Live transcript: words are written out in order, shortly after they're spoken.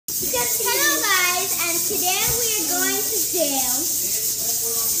Hello guys, and today we are going to do, you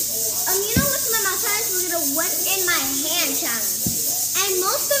know what's my mouth challenge? We're going to what's in my hand challenge. And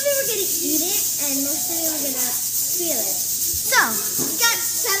most of you are going to eat it, and most of you are going to feel it. So, we got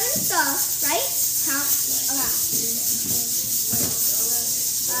 7 stuff, right? Count around. 7,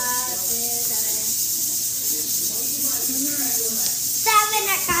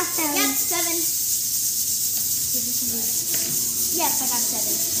 I got 7. Yep, 7. Yes, I got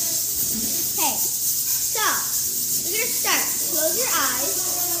 7. Okay, so we're gonna start. Close your eyes,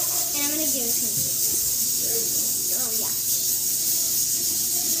 and I'm gonna give it to you. Oh yeah.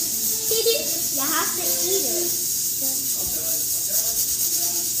 You have to eat it.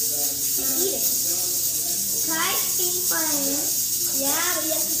 Eat it. Try being funny. Yeah, but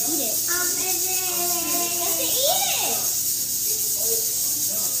you have to eat it. You have to eat it.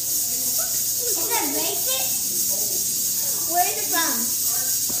 Is that bacon? Where is it from?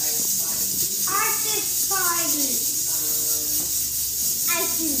 Artist Party. I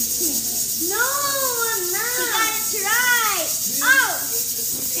see. No, I'm not. You got it right. Oh.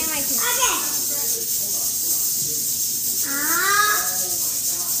 Can't write it. Okay.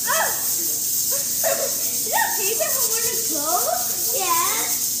 Oh. Is that paper from where to close?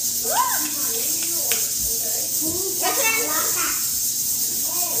 Yes. Your turn.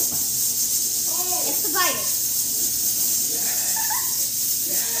 It's the bite.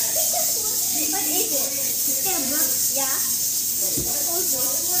 What is it? Is it a book? Yeah.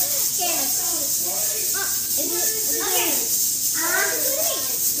 Okay. Okay.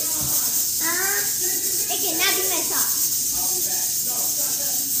 Okay, now do my sauce.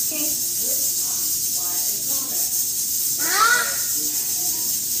 Okay.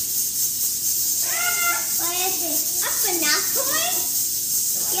 What is it? A Panacoy?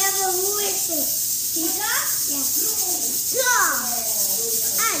 Yeah, but who is it? Pizza? Yeah. Stop!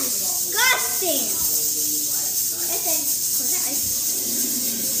 And disgusting! Listen, close your eyes.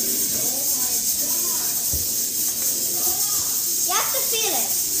 You have to feel it.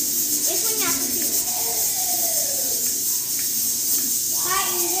 This one you have to feel it. Try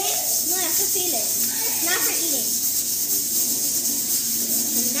eating? No, you have to feel it. It's not for eating.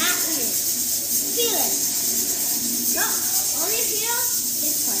 It's not eating. Feel it. No, only feel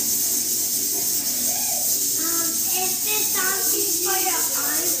this part. Is this something for your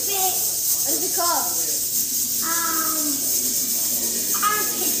armpit? What is it called?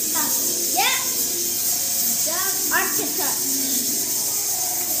 Armpit cup. Yep. The armpit cup.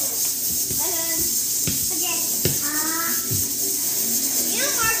 Okay. You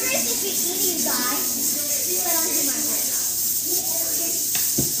know markers, if you eat, you die. So don't do markers. Okay.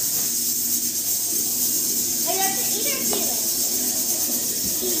 You have to eat or feel it?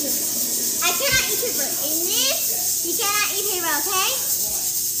 Eat it. I cannot eat paper. In this, you cannot eat paper, okay?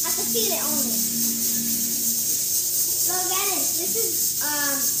 I have to feel it only. So Dennis, this is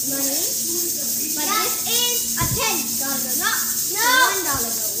money. But this is a $10 bill. No. $1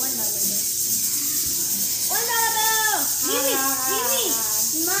 bill. $1 bill. $1 bill. Give me.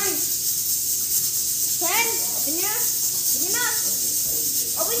 Mine. 10. Open your mouth.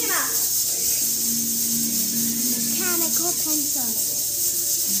 Open your mouth. Mechanical pencil.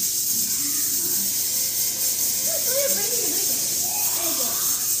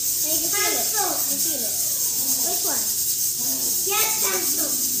 Feel it. Which one? Yes, pencil.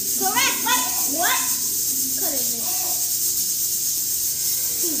 Correct. What? What is it?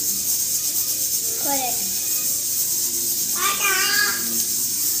 Put it.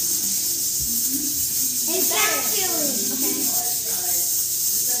 It's that feeling. Okay.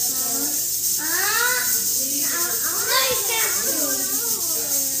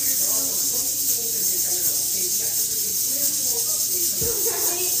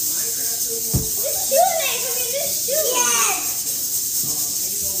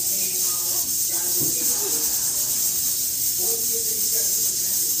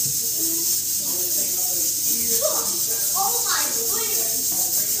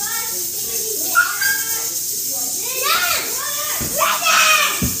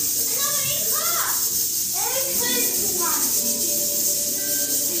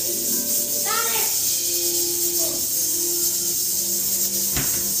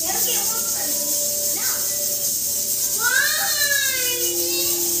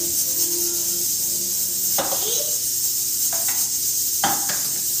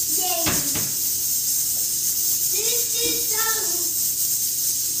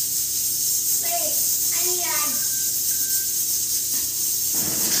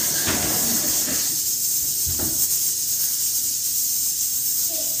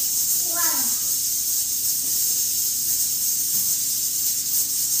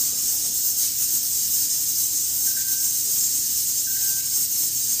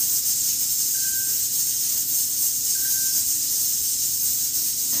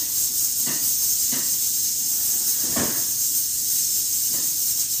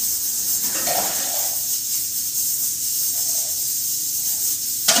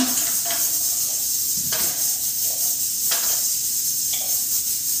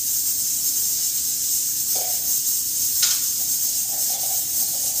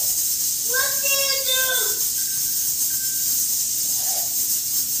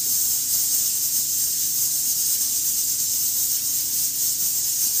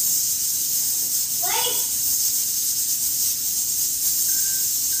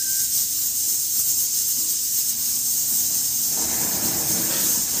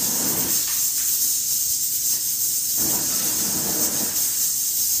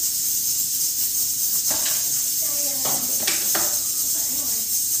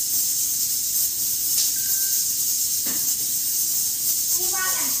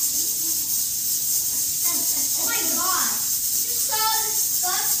 my god. This is so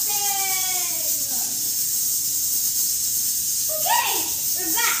disgusting. Okay,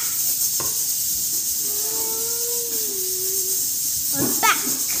 we're back. We're back.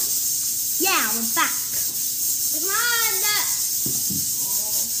 Yeah, we're back. Come on.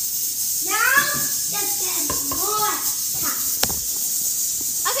 Now, let's get more top.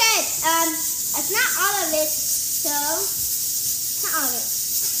 Okay, it's not all of it, so it's not all of it.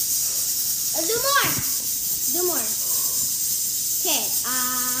 Let's do more. Do more. Okay,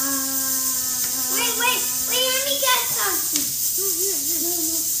 wait, let me get something.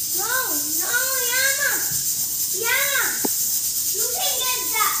 No, Yana. Yana, you can get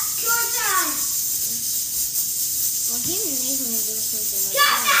that your time. Well, he didn't make me do something like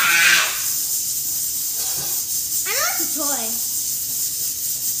that. I know it's a toy.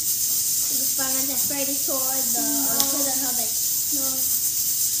 The Spider-Man that Freddy toy, the Hobbit. No.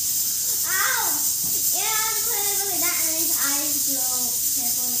 Ow! Yeah, I'm putting it like that and his eyes glow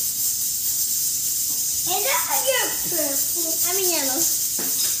purple. And that's like your purple. I mean yellow.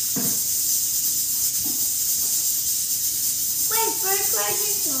 Wait, first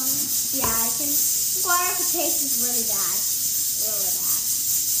question one. Yeah, I can. Water for taste is really bad. Really bad.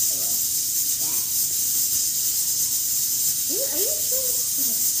 Are you sure?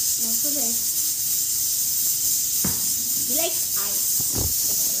 Okay. No, for this. He likes ice.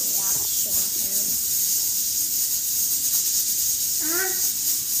 Reaction him.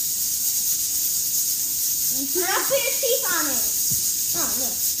 Do not put your teeth on it. No.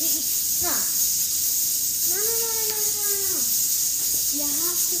 No. You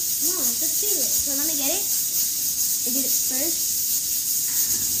have to. No, just do it. So let me get it. I get it first.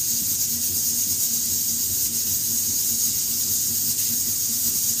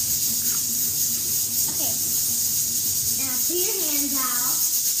 Put your hands out.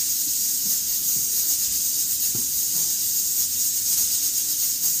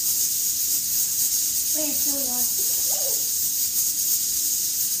 Wait, it's so warm.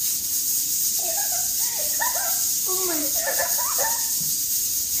 Oh my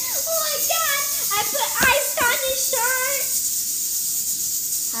god! I put ice on your shirt.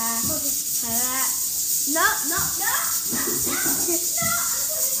 No.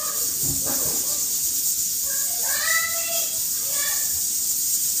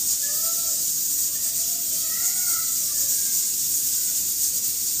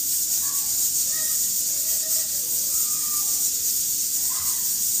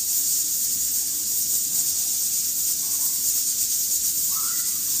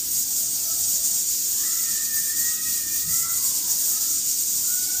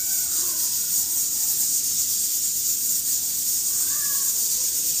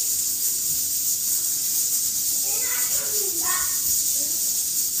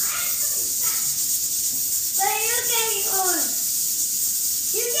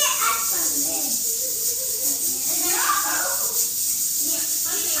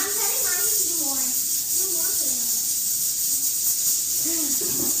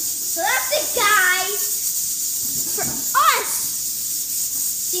 So that's it, guys. For us.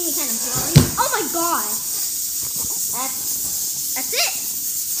 See me kind of blurry. Oh my god. That's it.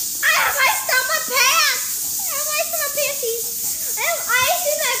 I have iced on my pants.